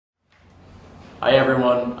Hi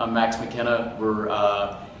everyone, I'm Max McKenna.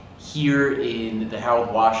 We're here in the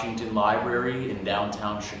Harold Washington Library in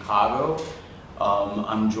downtown Chicago.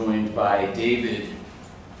 I'm joined by David,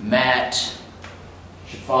 Matt,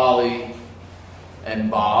 Shafali, and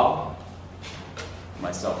Bob,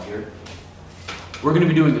 myself here. We're going to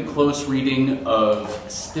be doing a close reading of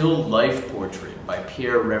Still Life Portrait by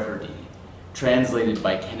Pierre Reverdy, translated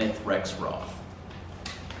by Kenneth Rexroth.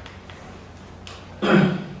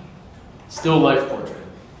 Still life portrait.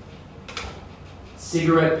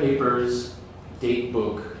 Cigarette papers, date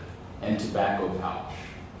book, and tobacco pouch.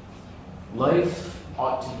 Life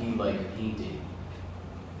ought to be like a painting.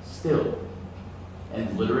 Still.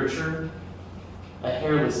 And literature? A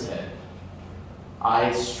hairless head.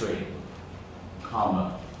 Eyes straight.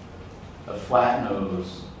 Comma. A flat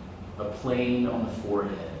nose. A plane on the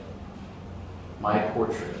forehead. My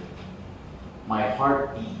portrait. My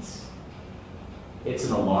heart beats. It's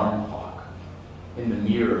an alarm clock. In the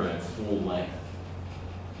mirror at full length.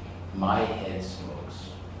 My head smokes.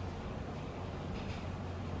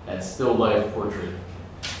 That's still life portrait.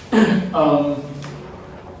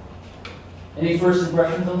 Any first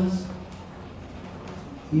impressions on this?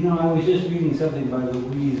 You know, I was just reading something by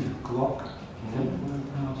Louise Gluck, in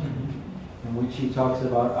which she talks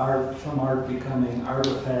about art, some art becoming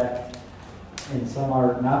artifact and some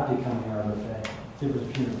art not becoming artifact, the difference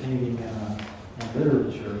between a painting and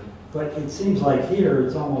literature. But it seems like here,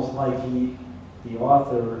 it's almost like the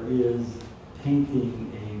author is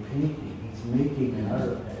painting a painting. He's making an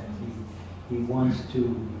artifact. He wants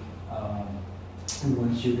you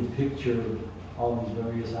to picture all these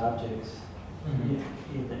various objects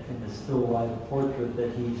in the still life portrait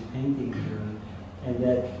that he's painting here. And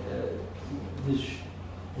that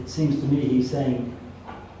it seems to me he's saying,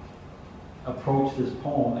 approach this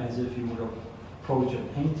poem as if you would approach a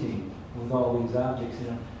painting with all these objects in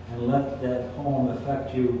it. And let that poem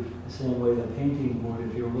affect you the same way the painting would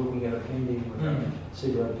if you're looking at a painting with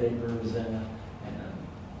cigarette papers and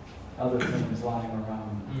other things lying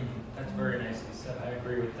around. That's very nicely said. I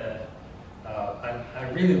agree with that. I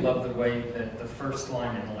really love the way that the first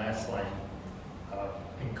line and the last line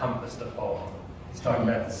encompass the poem. He's talking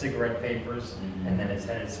about the cigarette papers and then his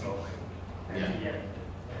head is smoking at the end.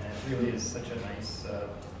 And it really is such a nice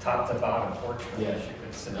top to bottom portrait. Yeah,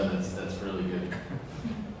 that's really good.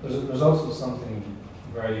 There's also something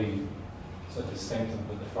very sort of distinctive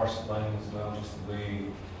with the first line as well, just the way,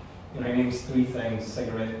 he names three things: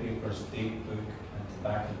 cigarette papers, date book, and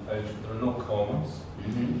tobacco pouch, but there are no commas.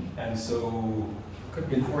 And so... Could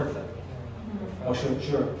be fourth thing. Oh,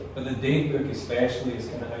 sure. But the date book especially is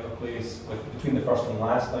kind of out of place between the first and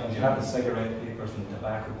last lines. You have the cigarette papers and the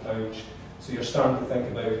tobacco pouch. So you're starting to think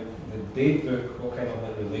about the date book, what kind of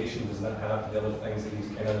like relation does that have to the other things that he's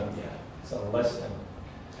kind of sort of listing.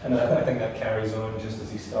 And I think that carries on just as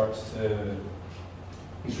he starts to,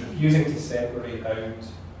 he's refusing to separate out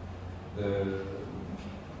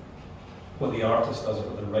what the artist does or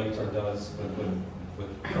what the writer does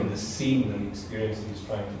from the scene and the experience that he's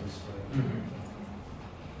trying to describe.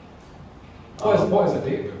 What is a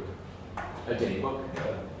date book? A date book?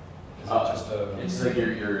 Yeah. Is it just a... It's like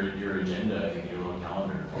your agenda, I think, your little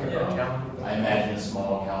calendar. Calendar. I imagine a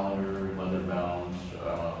small calendar, leather bound,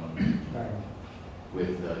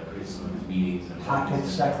 with some of his meetings and Pocket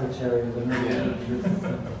secretary of the Yeah.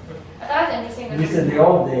 I thought it was interesting that At least in the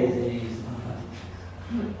old days, they used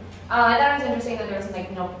I thought it was interesting that there was like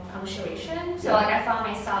no punctuation. So like I found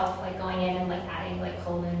myself like going in and like adding like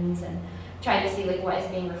colons and trying to see like what is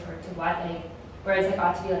being referred to what, like whereas like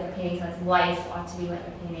ought to be like a painting, so it's life ought to be like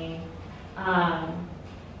a painting.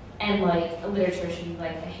 And like a literature should be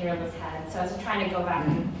like a hairless head. So I was trying to go back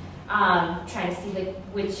and trying to see like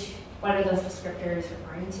what are those descriptors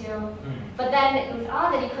referring to? But then it was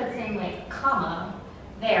odd that he puts in like a comma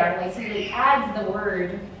there, like so he adds the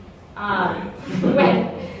word when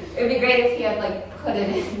it would be great if he had like put it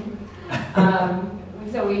in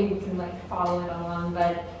so we can like follow it along.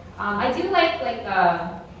 But I do like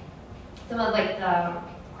some of like the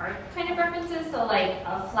art kind of references. So like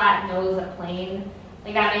a flat nose, a plane,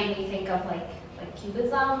 like that made me think of like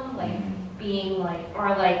cubism, like being like, or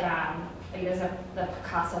like there's the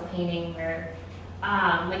Picasso painting where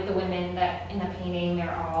like the women that in the painting,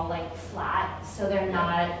 they're all like flat, so they're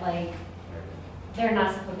not like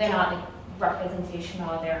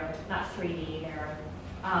representational, they're not 3D, they're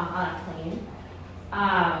on a plane.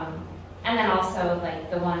 And then also like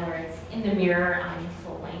the one where it's in the mirror on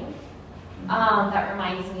full length. That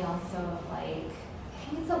reminds me also of like, I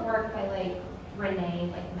think it's a work by like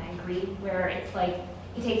Rene Magritte, where it's like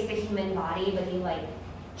he takes the human body but he like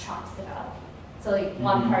chops it up. So like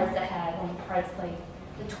one part's the head, one part's like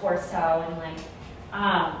the torso and like,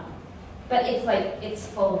 but it's like, it's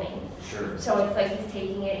full length. Sure. So it's like he's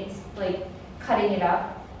taking it, he's like cutting it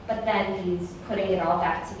up, but then he's putting it all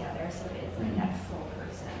back together, so it is like that full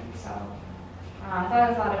person. So that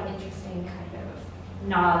was a lot of interesting kind of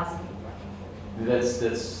nods and That's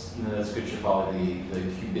that's good to follow the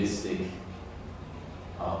cubistic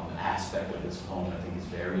aspect of this poem. I think is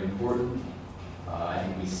very important. I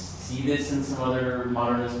think we see this in some other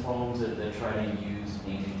modernist poems that try to use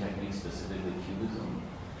painting techniques, specifically cubism,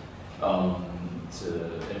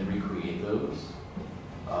 and recreate those.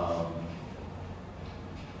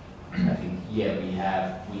 I think we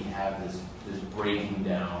have this breaking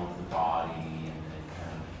down of the body, and it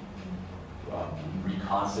kind of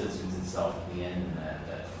reconstitutes itself at the end in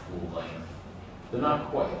that full length. But not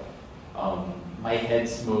quite. My head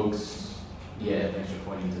smokes. Yeah, thanks for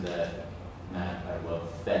pointing to that, Matt. I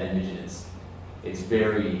love that image, and it's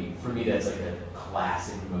very, for me, that's like a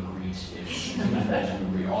classic Magritte image. You can imagine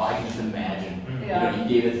Magritte. Oh, I can just imagine. Yeah. You know, you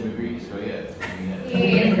gave it to Magritte, you just go, yeah. I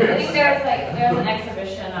think there was an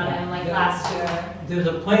exhibition on him like last year. There's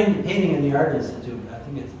a painting in the Art Institute, I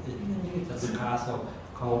think it's a Picasso,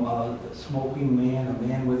 called Smoking Man, a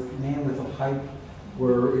man with a pipe,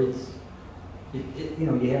 where you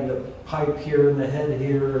know, you have the pipe here and the head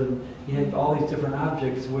here, and you have all these different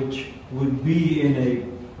objects which would be in a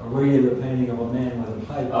regular painting of a man with a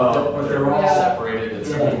pipe, but they're all separated. That's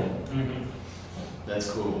Yeah. cool. That's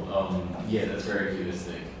cool. Yeah, that's very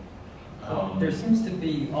cubistic. There seems to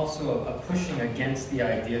be also a pushing against the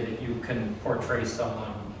idea that you can portray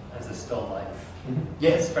someone as a still life.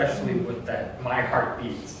 Yeah. Especially with that, my heart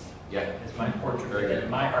beats. Yeah. Is my portrait Very that good.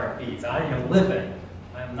 my heart beats. I am living.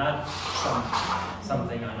 I'm not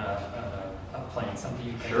something on a plane, something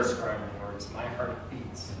you can Sure. describe in words. My heart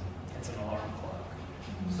beats. It's an alarm clock.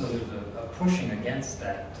 So there's a pushing against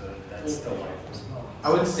that still life as well. I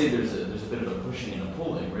would say there's a bit of a pushing and a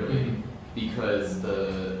pulling, really, because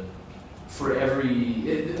there's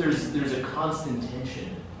a constant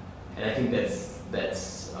tension, and I think that's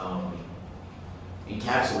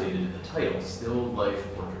encapsulated in the title, Still Life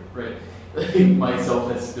Portrait, right? Like myself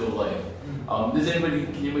as still life. Can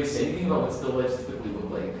anybody say anything about what still lives typically look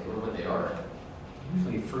like, or what they are?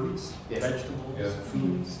 Usually fruits, Yeah. vegetables,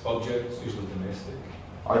 foods. Objects, usually domestic.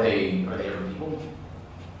 Are they ever people?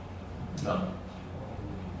 No.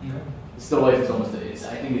 No. Still life is almost, I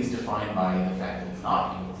think it's defined by the fact that it's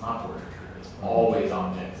not people, it's not portraiture, it's always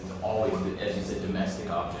objects, it's always, as you said, domestic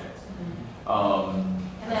objects.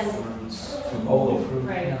 And then, Fruits. all the fruit.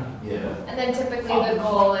 Right. Yeah. and then typically the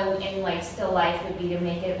goal in like still life would be to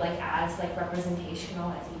make it like as like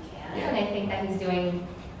representational as you can. Yeah. And I think that he's doing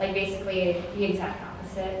like basically the exact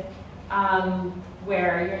opposite,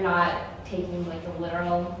 where you're not taking like the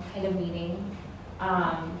literal kind of meaning.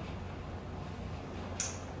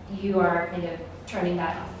 You are kind of turning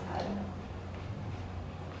that on its head.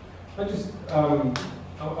 I just, I want to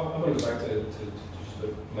go back to just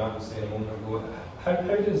what Matt was saying a moment ago. How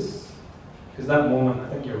does, because that moment, I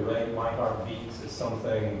think you're right, my heart beats is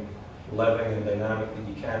something living and dynamic that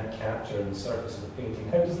you can't capture in the surface of the painting.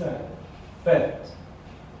 How does that fit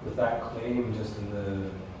with that claim just in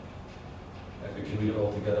the, if we can read it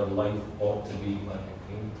all together, life ought to be like a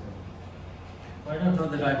painting? I don't know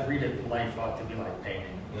that I'd read it, life ought to be like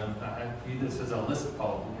painting. Yeah. I view this as a list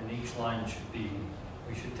poem, and each line should be,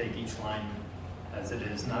 we should take each line as it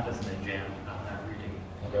is, not as an enjambed. I'm not reading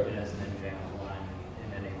it as an enjambed line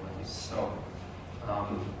in any way. So,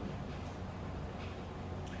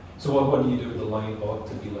 So what do you do with the line ought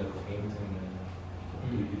to be like a painting? What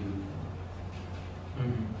do you do?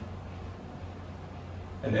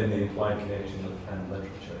 And then the implied connection with and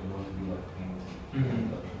literature, you want to be like painting and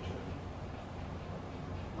literature.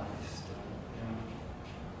 life still,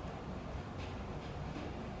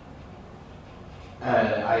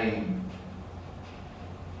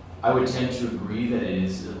 I would tend to agree that it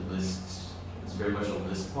is a list, it's very much a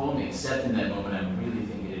list poem, except in that moment I really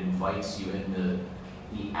think it invites you, and the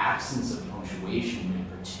absence of punctuation in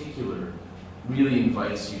particular really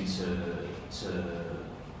invites you to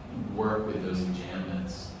work with those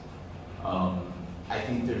enjambments. I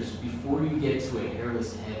think before you get to a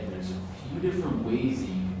hairless head, there's a few different ways that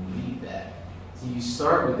you can read that. So you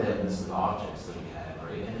start with that list of objects that we had,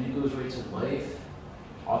 right? And then it goes right to life,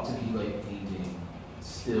 ought to be like painting,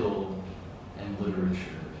 still, and literature.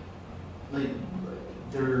 Like,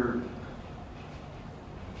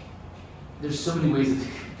 there's so many ways that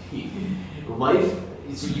it could be. Life,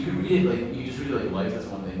 so you could read it like, you just read it like life, that's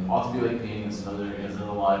one thing. Ought to be like painting, that's another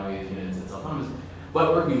line way, it's autonomous. But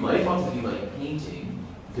or it could be life ought to be like painting,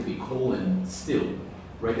 it could be : still,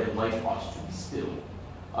 right? That life ought to be still.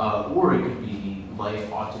 Or it could be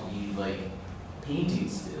life ought to be like painting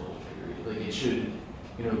still, period. Like it should,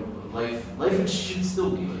 you know, life should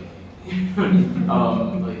still be like painting.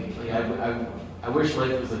 I wish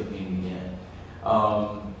life was like painting again.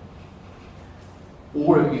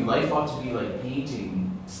 Or it could be life ought to be like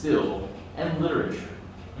painting still and literature.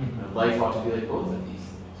 You know, life ought to be like both of these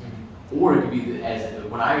things. Or it could be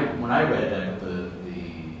when I read that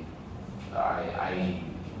I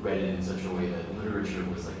read it in such a way that literature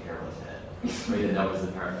was like hairless head, right? And that was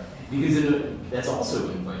the part because that's also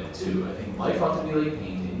invited too. I think life ought to be like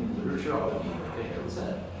painting, and literature ought to be like a hairless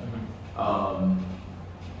head,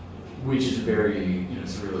 which is very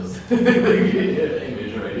surrealist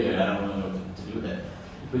image, right? Yeah, I don't really know what to do with that.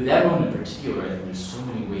 But that one in particular, I think there's so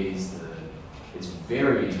many ways that it's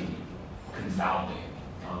very confounding.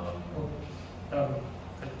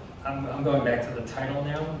 I'm going back to the title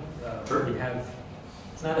now. Sure. We have,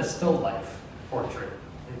 it's not a still life portrait,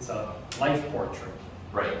 it's a life portrait.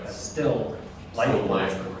 Right. A still life Still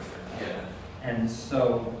portrait. Yeah. And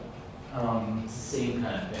so, It's the same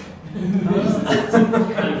kind of thing. It's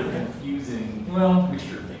kind of a confusing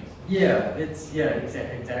mixture of things. yeah,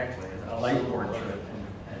 exactly, a life portrait.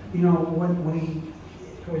 And You know, when he,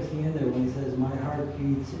 towards the end there, when he says, my heart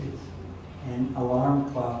beats, it's an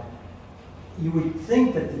alarm clock, you would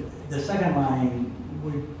think that the second line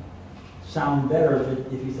would sound better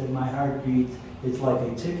if he said, my heart beats, it's like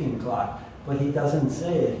a ticking clock, but he doesn't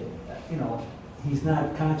say it. You know, he's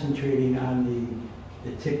not concentrating on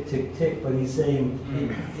the tick, tick, tick, but he's saying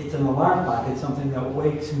it's an alarm clock, it's something that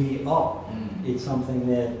wakes me up. It's something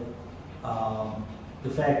that, the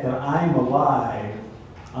fact that I'm alive,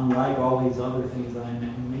 unlike all these other things that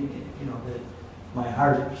I'm making, that my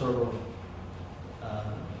heart sort of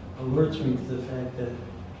alerts me to the fact that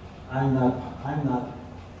I'm not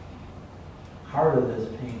part of this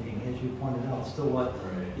painting, as you pointed out. Still, what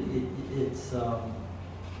it's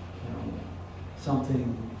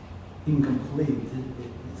something incomplete.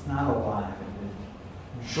 It's not alive.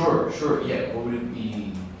 Sure, yeah. What would it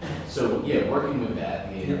be? So yeah, working with that.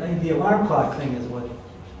 The alarm clock thing is what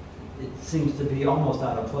it seems to be almost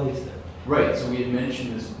out of place there. Right. So we had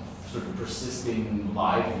mentioned this sort of persisting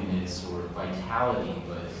liveliness or vitality,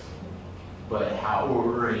 but how,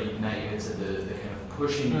 or now you had said the kind of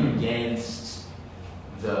pushing against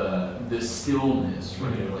the stillness,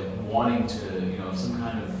 right? Like wanting to, some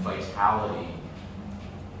kind of vitality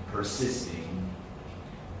persisting.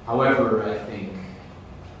 However, I think,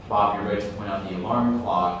 Bob, you're right to point out the alarm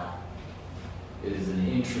clock is an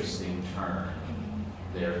interesting turn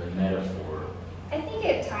there, the metaphor. I think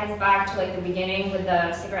it ties back to like the beginning with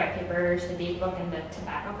the cigarette papers, the date book, and the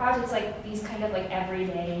tobacco pouch. It's like these kind of like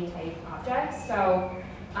everyday type objects. So,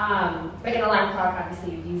 like an alarm clock,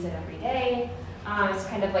 obviously you use it every day. It's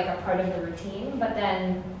kind of like a part of the routine. But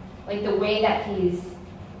then, like the way that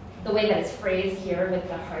it's phrased here with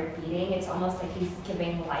the heart beating, it's almost like he's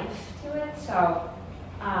giving life to it. So,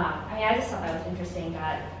 I just thought that was interesting.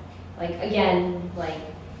 That, like again, like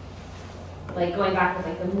going back with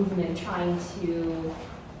like the movement, trying to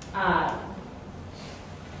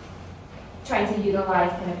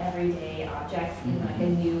utilize kind of everyday objects in like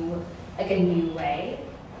a new way.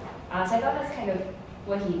 So I thought that's kind of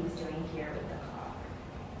what he was doing here with the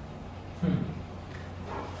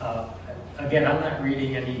clock. Again, I'm not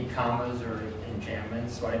reading any commas or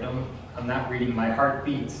enjambments, so I'm not reading my heart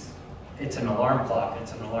beats. It's an alarm clock.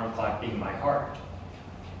 It's an alarm clock being my heart.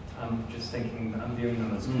 I'm just thinking, I'm viewing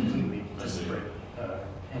them as completely disparate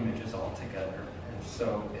images altogether. And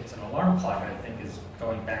so it's an alarm clock, I think, is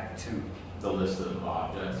going back to The list of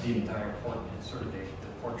objects. the entire portrait, sort of the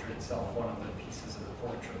portrait itself, one of the pieces of the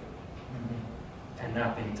portrait. And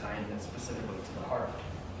not being tied in specifically to the heart.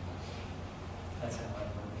 That's how I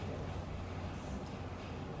remember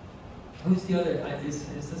it. Who's the other, is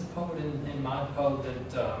this poet in Mod Poe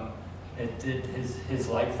that did his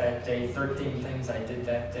life that day, 13 things I did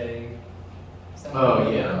that day? Is that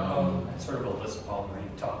it's sort of a list poem where he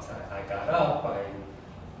talks, I got up, I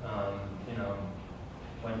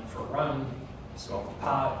went for a run, smoked a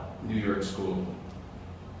pot. New York School.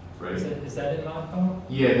 Right. Is that in Mod Poe?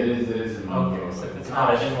 Yeah, it is in Mod Poe. Okay, so if it's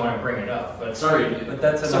not, I didn't want to bring it up, but Sorry. But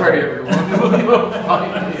that's Sorry, everyone. I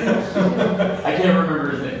can't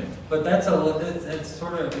remember his name. But that's it's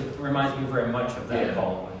sort of, it reminds me very much of that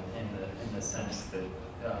poem in the sense that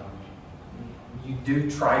you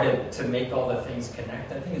do try to make all the things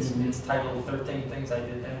connect. I think it's titled 13 Things I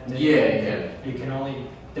Did That Day. Yeah. You can only,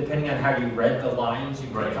 depending on how you read the lines, you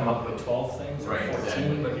could come up with 12 things or 14,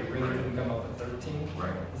 exactly. but you really couldn't come up with 13.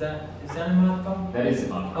 Right. Is that in Mod Poe? That is in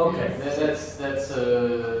Mod Poe. Okay. That's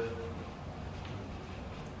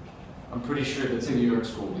I'm pretty sure that's in New York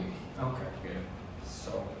School Week. Okay. Yeah.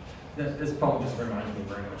 So this poem just reminds me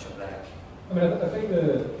very much of that. I mean, I think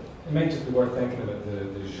it might just be worth thinking about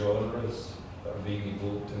the genres that are being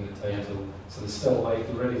evoked in the title. So the still life,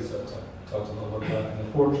 already sort of talked a little bit about that. And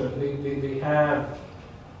the portrait, they have,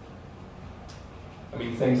 I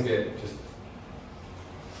mean, things get just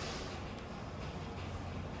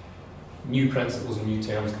new principles and new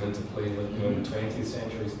terms come into play, like, you know, in the 20th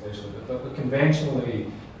century especially. But conventionally,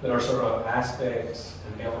 there are sort of aspects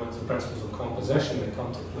and elements and principles of composition that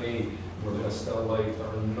come to play within a still life that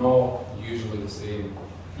are not usually the same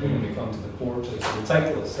when we come to the portrait. So the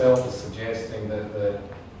title itself is suggesting that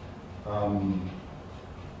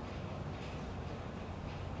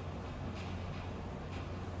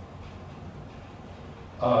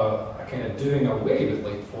a kind of doing away with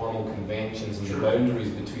like formal conventions and the boundaries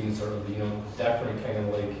between sort of, you know, different kind of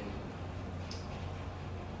like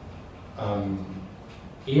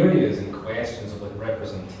areas and questions of like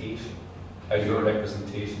representation. How do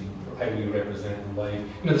you represent life?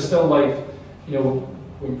 You know, the still life, you know,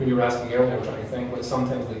 when you were asking earlier, I was trying to think, like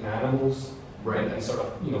sometimes like animals, right, and sort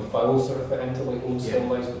of, you know, fowls sort of fit into like old still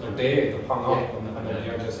lives, but they're dead, they're hung up, and they're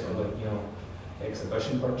there just for like, you know,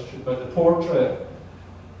 exhibition purposes. But the portrait,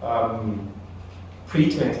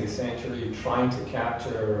 pre-20th century, trying to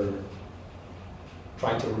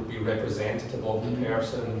be representative of the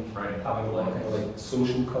person, having a lot of kind of like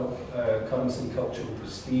social currency, cultural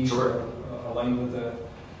prestige aligned with it.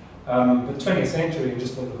 But 20th century,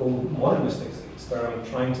 just like the whole modernist experiment,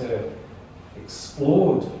 trying to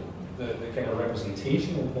explode the kind of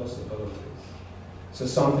representational possibilities. So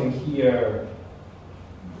something here,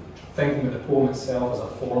 thinking of the poem itself as a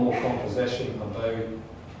formal composition about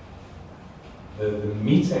the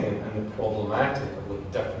meeting and the problematic of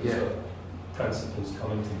like different sort of principles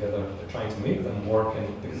coming together, they're trying to make them work,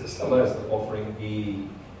 and because it still is like offering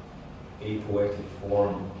a poetic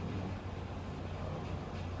form.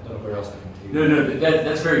 I don't know where else I can take it. No,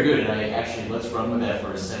 that's very good, and let's run with that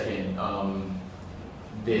for a second.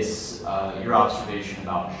 Your observation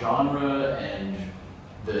about genre and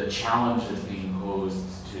the challenge that's being posed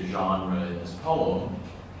to genre in this poem,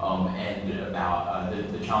 and about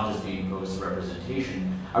the challenges being posed to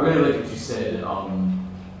representation. I really like what you said. It got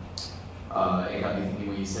me thinking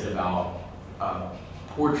what you said about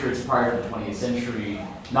portraits prior to the 20th century.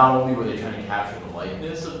 Not only were they trying to capture the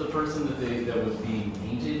likeness of the person that was being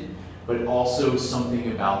painted, but also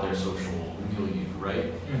something about their social milieu,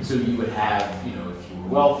 right? So you would have, you know, if you were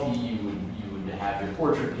wealthy, you would have your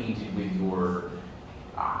portrait painted with your,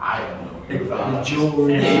 I don't know, your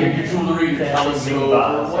jewelry, your telescope,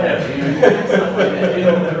 or whatever. You know, stuff like that. You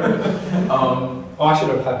know? I should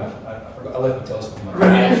have had I forgot. I left my telescope in my room.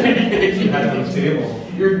 You had on the table.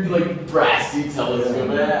 Your like brassy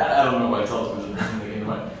telescope. I don't know why telescope is something in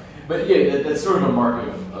mind. But yeah, that's sort of a mark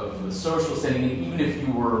of the social setting. And even if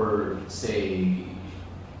you were, say,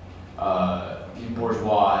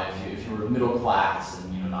 bourgeois, if you were middle class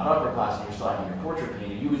and, you know, not upper class, and you're still having your portrait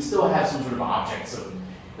painted, you would still have some sort of objects, of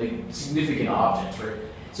like significant objects, right?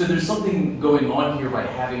 So there's something going on here by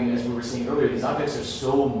having, as we were saying earlier, these objects are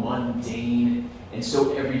so mundane and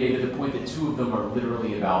so everyday to the point that two of them are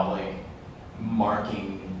literally about like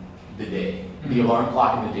marking the day. The alarm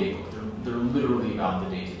clock and the day book, they're literally about the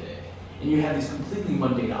day to day. And you have these completely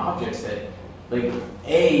mundane objects that, like,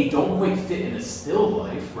 A, don't quite fit in a still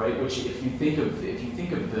life, right? Which if you think of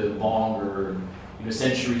the longer, you know,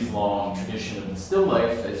 centuries-long tradition of the still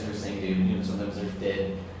life, as you were saying, David, you know, sometimes there's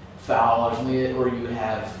dead fowl or something, or you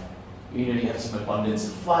have some abundance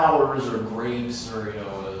of flowers or grapes or, you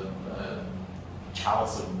know, a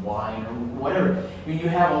chalice of wine or whatever. I mean, you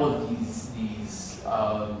have all of these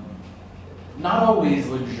not always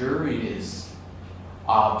luxurious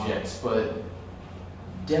objects, but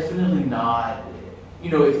definitely not,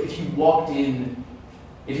 you know, if you walked into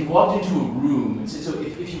a room, so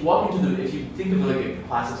if you think of like a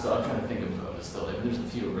classic still, I'm trying to think of a still life, there's a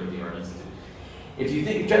few over at the Art Institute. If you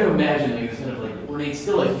try to imagine like this kind of like ornate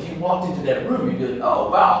still life, if you walked into that room, you'd be like,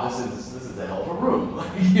 oh wow, this is a hell of a room.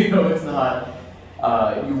 Like, you know, it's not,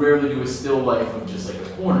 you rarely do a still life of just like a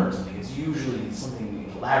corner or something. It's usually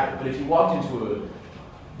something elaborate. But if you walked into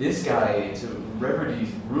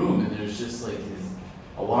Reverdy's room and there's just like his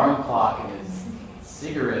alarm clock and his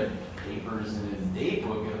cigarette papers and his date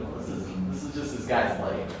book, and this is just this guy's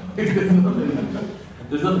life.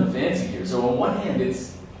 There's nothing fancy here. So on one hand,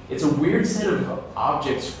 it's a weird set of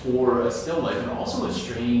objects for a still life, and also a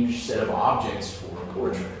strange set of objects for a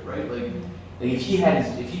portrait, right? Like if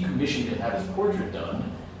he commissioned to have his portrait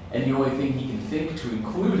done, and the only thing he can think to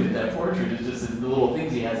include in that portrait is just the little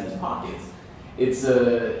things he has in his pockets. It's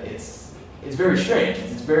very strange.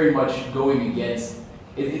 It's very much going against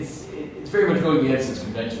it's very much going against its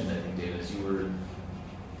conventions, I think, David,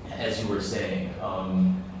 as you were saying.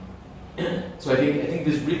 So I think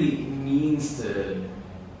this really means to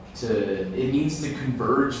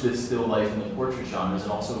converge this still life and the portrait genres,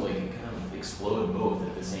 and also like kind of explode both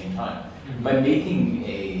at the same time by making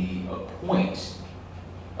a point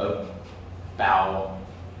about.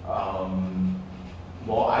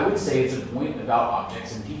 Well, I would say it's a point about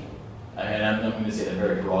objects and people, and I'm going to say that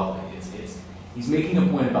very broadly. He's making a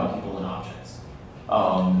point about people and objects.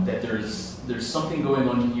 That there's something going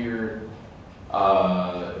on here.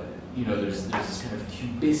 There's this kind of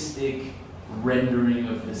cubistic rendering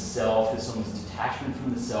of the self, as someone's detachment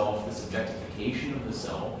from the self, this objectification of the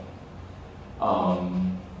self.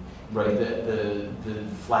 Right, the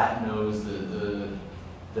flat nose, the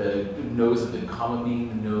nose of the comma being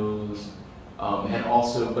the nose, but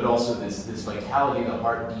also this vitality, the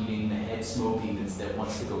heart beating, the head smoking that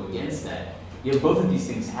wants to go against that. You have both of these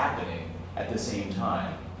things happening at the same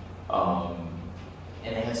time,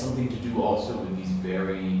 and it has something to do also with these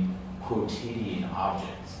very quotidian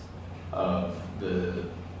objects of the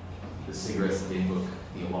cigarettes, the daybook,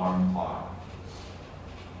 the alarm clock.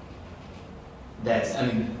 That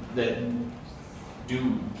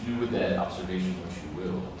do with that observation what you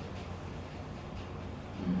will.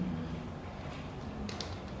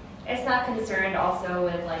 It's not concerned also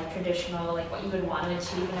with like traditional, like what you would want to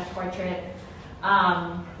achieve in a portrait,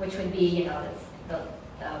 which would be, the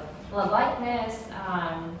blood likeness,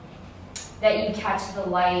 that you catch the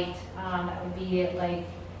light, that would be like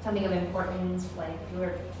something of importance, like if you were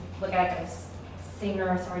to look at a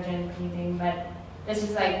singer, sergeant, anything, but this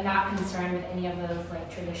is like not concerned with any of those like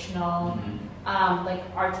traditional, like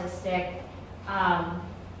artistic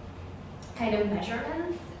kind of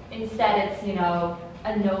measurements. Instead, it's,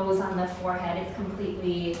 a nose on the forehead. It's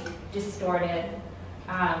completely distorted.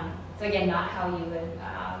 So again, not how you would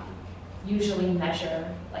usually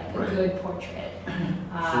measure like a good portrait.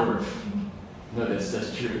 Sure. No,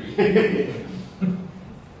 that's true.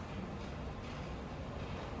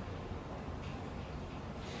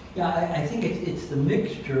 Yeah, I think it's the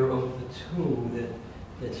mixture of the two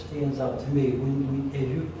that stands out to me. When as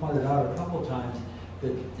you've pointed out a couple times,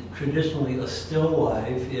 that traditionally a still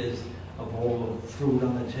life is a bowl of fruit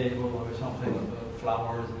on the table or something,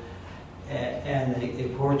 flowers, and a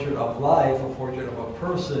portrait of life, a portrait of a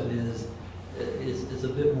person is a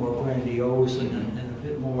bit more grandiose and a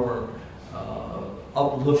bit more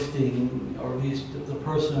uplifting, or at least the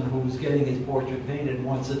person who's getting his portrait painted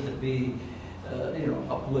wants it to be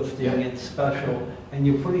uplifting and special. And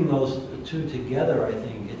you're putting those two together, I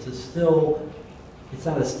think. It's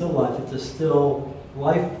not a still life, it's a still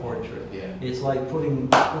life portrait. Yeah. It's like putting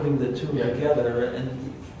the two together,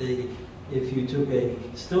 and if you took a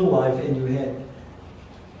still life and you had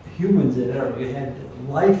humans in it, or you had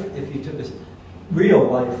life, if you took a real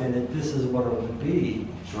life in it, this is what it would be.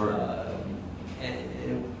 Sure.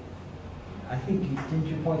 I think, didn't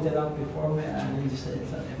you point that out before, man? You said,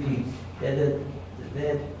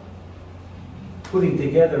 that putting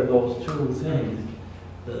together those two things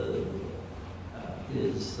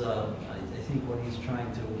is, I think, what he's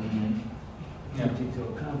trying to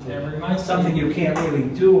accomplish. It reminds something me, you can't really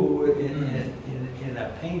do in a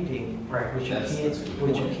painting, right? Which you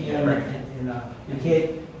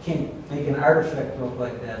can't make an artifact look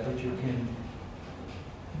like that, but you can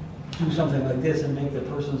do something like this and make the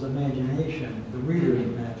person's imagination, the reader's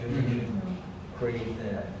imagination, create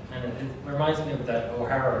that. And it reminds me of that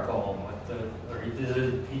O'Hara poem where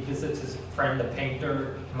he visits his friend, the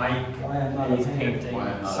painter, Mike, and he's painting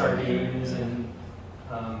sardines and...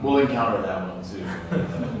 We'll encounter that one too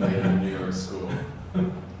later in New York School.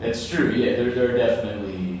 It's true, yeah, there are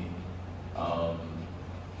definitely,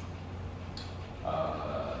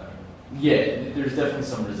 there's definitely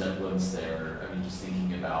some resemblance there. I mean, just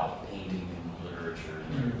thinking about painting and literature,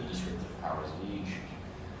 the descriptive powers of each.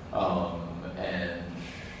 And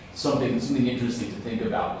something interesting to think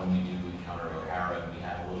about when we do encounter O'Hara, and we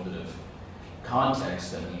have a little bit of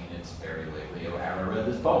context. I mean, it's very likely O'Hara read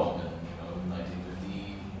this poem in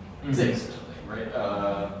 1956 or something, right? I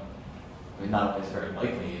mean, not it's very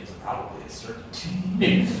likely, it's probably a certainty.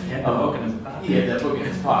 He had the book in his pocket. He had that book in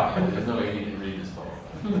his pocket. There's no way he didn't read this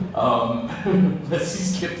poem. Unless he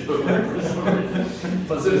skipped over it for some reason.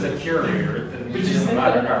 Plus, it was a curator at the Museum of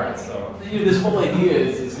Modern Art, so... This whole idea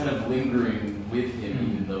is kind of lingering with him,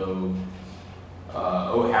 even though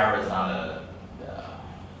O'Hara's not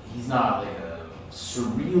he's not like a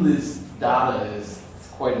surrealist Dadaist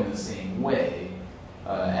quite in the same way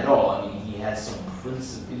at all. I mean, he has some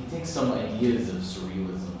he takes some ideas of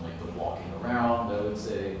surrealism, like the walking around, I would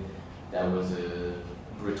say. That was a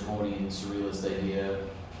Bretonian surrealist idea.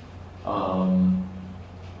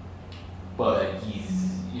 But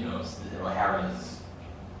he's, you know, O'Hara's,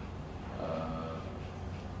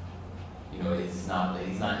 you know, he's not,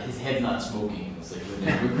 his head's not smoking. It's like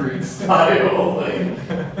the great style, like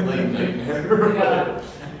nightmare. Yeah.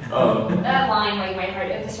 That line, like my heart,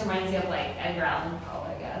 it just reminds me of like Edgar Allan Poe,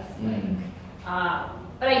 I guess.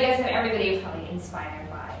 But I guess everybody is probably inspired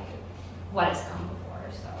by what has come before,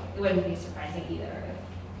 so it wouldn't be surprising either if,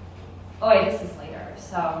 oh wait, this is later,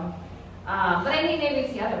 so, but I mean, maybe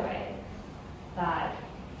it's the other way, that,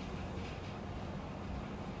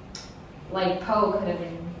 like, Poe could have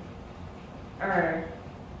been, or...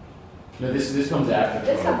 No, this comes after.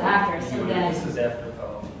 This comes after, so then... This is after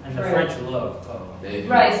Poe, and the Right. French love Poe.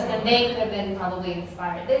 Right, so then they could have been probably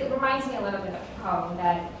inspired. It reminds me a little bit of Poe,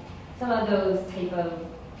 that some of those type of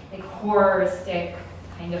like horroristic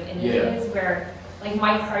kind of images where like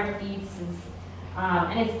my heart beats is,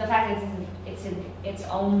 and it's the fact that it's in its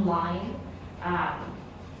own line,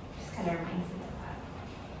 just kind of reminds me of that.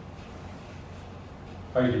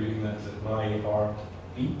 How are you reading that? Is it my heart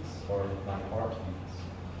beats or my heart beats?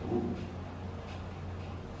 Ooh.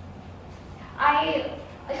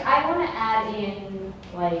 I want to add in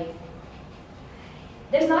like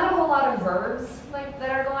there's not a whole lot of verbs like that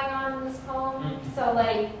are going on in this poem. Mm-hmm. So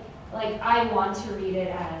like I want to read it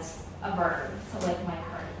as a verb. So like my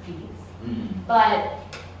heart beats. Mm. But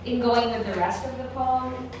in going with the rest of the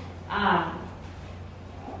poem,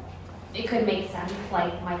 it could make sense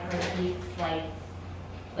like my heart beats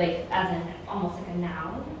like as an almost like a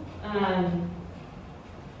noun.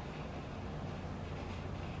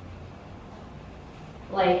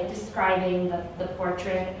 Like describing the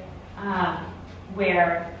portrait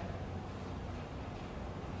where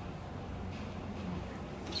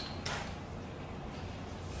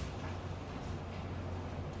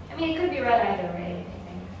I mean it could be read either way, I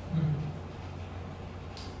think.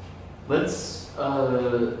 Let's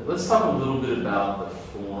talk a little bit about the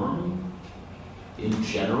form in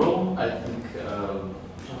general. I think we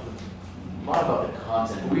talked a lot about the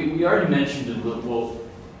content. We already mentioned a little. Well,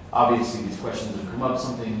 obviously these questions have come up.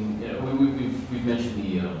 Something, you know, we've mentioned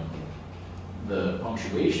the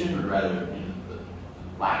punctuation, or rather, you know, the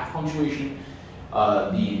lack of punctuation,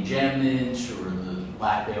 the enjambment or the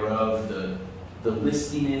lack thereof, the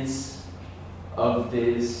listiness of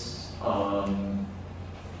this,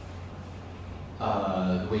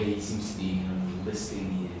 the way he seems to be kind of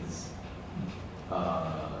listing his,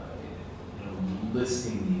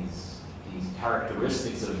 listing these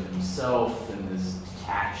characteristics of himself in this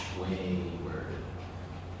detached way where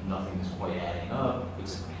nothing is quite adding up,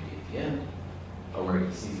 except maybe at the end, or where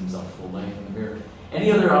he sees himself full length in the mirror.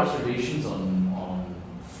 Any other observations on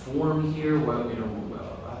form here? What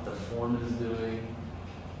what the form is doing?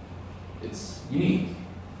 It's unique.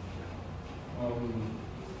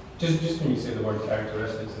 Just when you say the word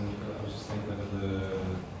characteristics, and I was just thinking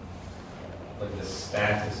of the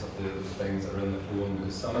status of the things that are in the poem,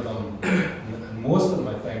 because some of them, and most of them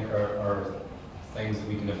I think are things that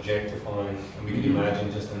we can objectify and we can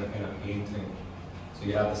imagine just in a painting. So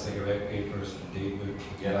you have the cigarette papers, the date book,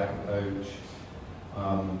 the tobacco pouch,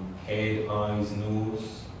 head, eyes,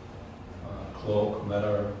 nose, clock,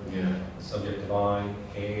 mirror, subject of eye,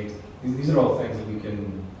 head. These are all things that we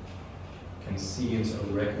can see and sort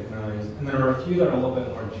of recognize. And there are a few that are a little bit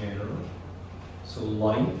more general. So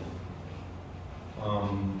life,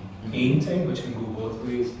 painting, which can go both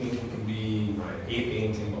ways. Painting can be a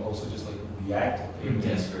painting, but also just like the act of painting.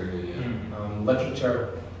 Yes, very good, yeah.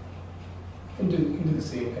 Literature can do the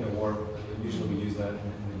same kind of work, but usually we use that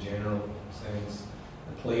in the general sense.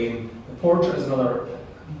 The plane, the portrait is another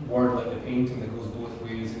word like the painting that goes both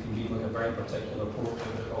ways. It can be like a very particular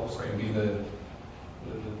portrait, but it also can be the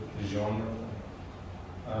genre.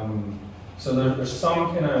 So there's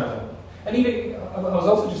some kind of, and even I was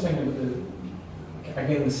also just thinking about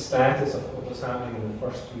the status of what was happening in the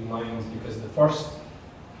first few lines, because that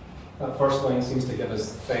first line seems to give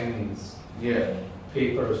us things,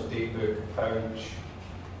 papers, date book, pouch,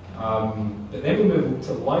 but then we move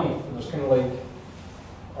to life, and there's kind of like,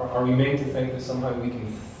 are we meant to think that somehow we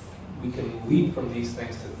can leap from these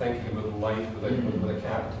things to thinking about life with a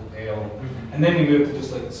capital L, and then we move to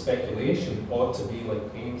just like the speculation ought to be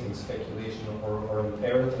like painting speculation or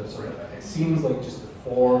imperatives, or it seems like just the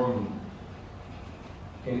form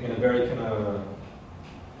in a very kind of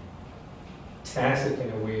tacit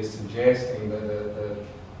kind of way is suggesting that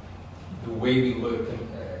the way we look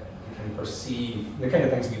and perceive the kind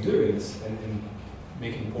of things we do in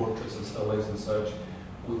making portraits and still lifes and such,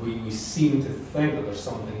 we seem to think that there's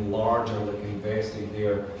something larger like invested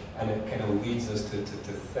there, and it kind of leads us to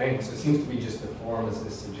think. So it seems to be just the form is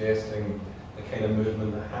suggesting the kind of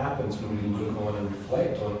movement that happens when we look on and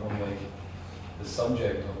reflect on like the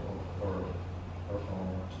subject of our art.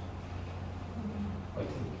 Like,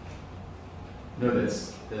 No,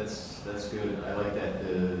 that's good. I like that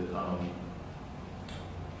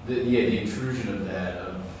the intrusion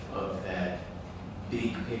of that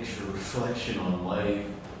big picture reflection on life.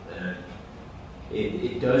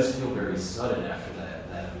 It does feel very sudden after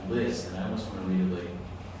that list, and I almost want to read it like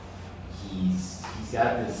he's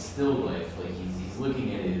got this still life, like he's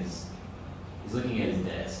looking at his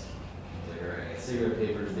desk. He's like, all right, I got cigarette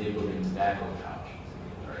papers, day book, and tobacco pouch.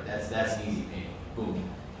 All right, that's an easy painting. Boom.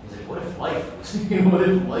 He's like, what if life was what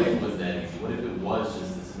if life was that easy? What if it was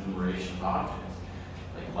just this enumeration of objects?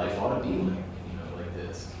 Like life ought to be like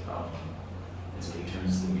this. And so he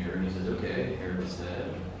turns to the mirror and he says, okay, hairless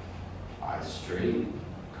head, eyes straight,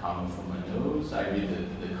 comma from my nose. I read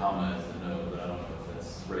the comma as the nose, but I don't know if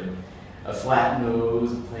that's right. A flat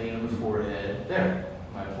nose, a plane on the forehead. There,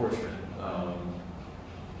 my portrait.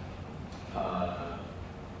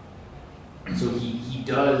 So he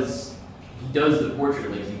does the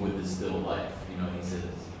portrait like he would the still life. He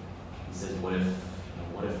says, what if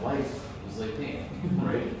life was like painting,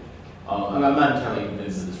 right? I'm not entirely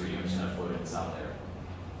convinced of this reading. I'm just kind of floating this out there.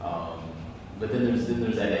 But then there's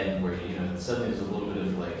that end where suddenly there's a little bit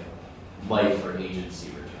of like life or agency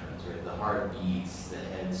returns, right? The heart beats, the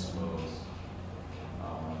head smokes.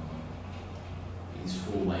 He's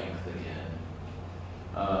full length again.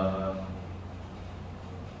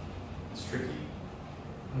 It's tricky.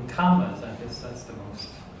 And commas, I guess that's the most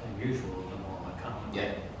unusual of them all, a comma.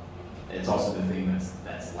 Yeah, and it's also the thing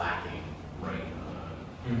that's lacking, right?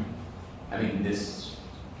 I mean, this,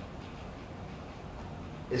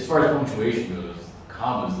 as far as punctuation goes,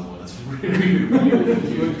 comma's the one that's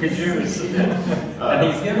really Could use. And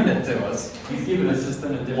he's given it to us. He's given us just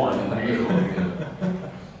in a different one in the way. middle.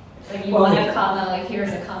 Like you want a comma, like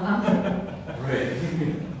here's a comma. Right.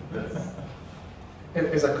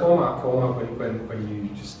 is a comma when you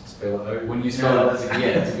just spell it out? When you spell it,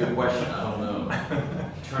 that's a good question. I don't know.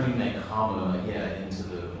 Turning that comma, into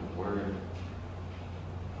the word.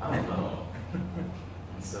 I don't know.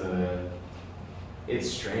 It's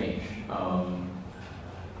strange.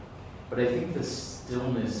 But I think the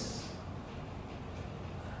stillness,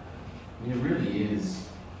 it really is.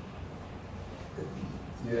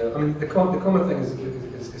 Yeah, I mean the comma thing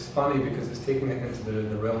is funny because it's taking it into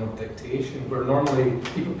the realm of dictation, where normally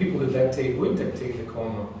people who dictate would dictate the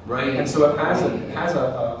comma. Right. And so it has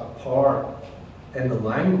a part in the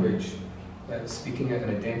language that's speaking it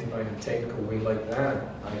and identifying a technical way like that.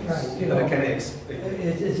 Right, It's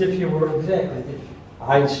It's as if you were exactly,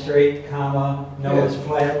 eyes straight, comma, nose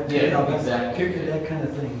flat. Yeah, exactly. That kind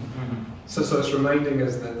of thing. So it's reminding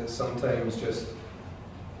us that sometimes just,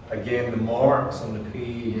 again, the marks on the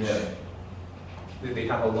page, they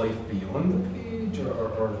have a life beyond the page,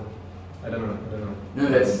 or I don't know. No,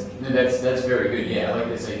 that's very good. Yeah, I like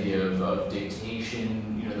this idea of dictation.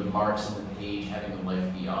 The marks on the page having a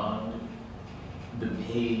life beyond the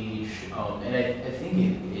page, and I think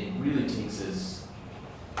it really takes us.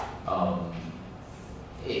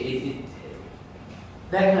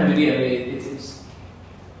 That kind of idea. It's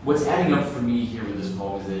what's adding up for me here with this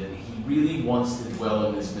poem is that he really wants to dwell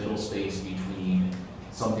in this middle space between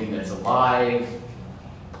something that's alive,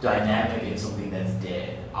 dynamic, and something that's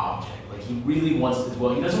dead, object. Like he really wants to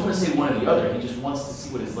dwell. He doesn't want to say one or the other. He just wants to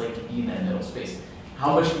see what it's like to be in that middle space.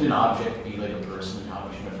 How much can an object be like a person, and how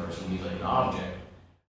much can a person be like an object?